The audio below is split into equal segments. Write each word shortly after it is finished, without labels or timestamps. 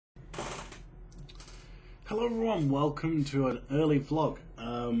Hello everyone, welcome to an early vlog.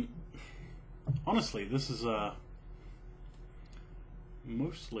 Honestly, this is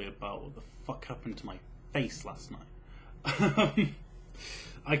mostly about what the fuck happened to my face last night.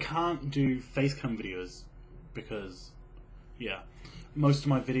 I can't do facecam videos because, yeah, most of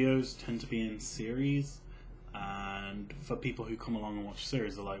my videos tend to be in series, and for people who come along and watch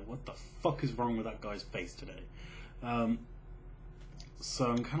series, they're like, what the fuck is wrong with that guy's face today?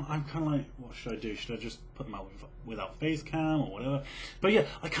 So I'm kind of like, what should I do? Should I just put them out without face cam or whatever? But yeah,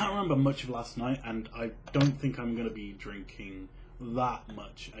 I can't remember much of last night, and I don't think I'm going to be drinking that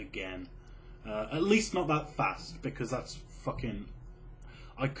much again. At least not that fast, because that's fucking...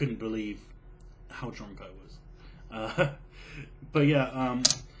 I couldn't believe how drunk I was. But yeah,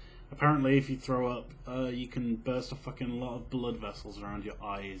 apparently if you throw up, you can burst a fucking lot of blood vessels around your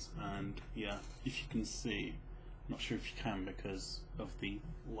eyes, and yeah, if you can see... Not sure if you can because of the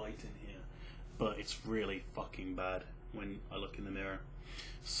light in here, but it's really fucking bad when I look in the mirror.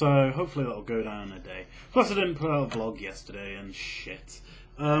 So hopefully that'll go down in a day. Plus I didn't put out a vlog yesterday and shit.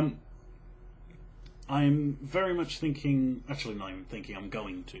 I'm very much thinking, actually not even thinking, I'm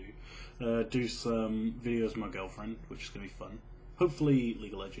going to do some videos with my girlfriend, which is going to be fun. Hopefully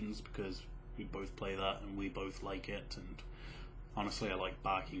League of Legends, because we both play that and we both like it, and honestly I like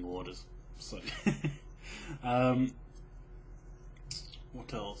barking orders. So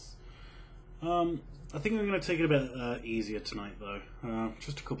what else? I think I'm going to take it a bit easier tonight though.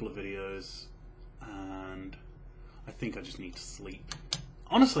 Just a couple of videos, and I think I just need to sleep.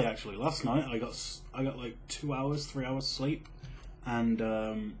 Honestly, actually, last night I got like 2 hours, 3 hours sleep, and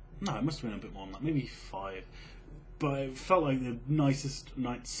no, it must have been a bit more than that, maybe 5. But it felt like the nicest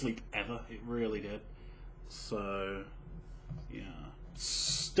night's sleep ever. It really did. So yeah.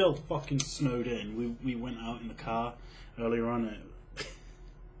 Still fucking snowed in. We went out in the car earlier on.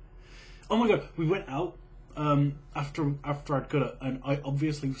 Oh my god, we went out after I'd got it, and I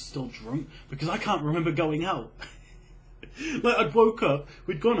obviously was still drunk because I can't remember going out. Like I'd woke up,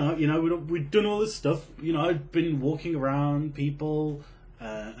 we'd gone out, you know, we'd done all this stuff, you know, I'd been walking around people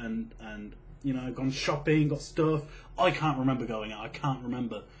and you know, gone shopping, got stuff. I can't remember going out. I can't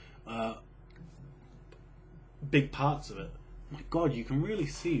remember big parts of it. My god, you can really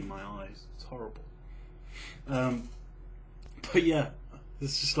see my eyes. It's horrible. But yeah,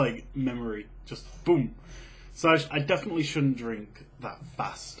 it's just like memory, just boom. So I definitely shouldn't drink that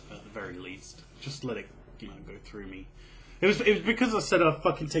fast at the very least. Just let it, you know, go through me. It was because I said I'd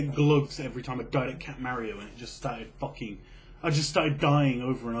fucking take glugs every time I died at Cat Mario, and it just started fucking... I just started dying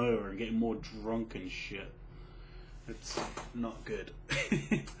over and over and getting more drunk and shit. It's not good.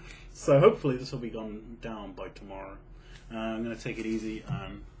 So hopefully this will be gone down by tomorrow. I'm going to take it easy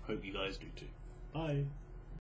and hope you guys do too. Bye.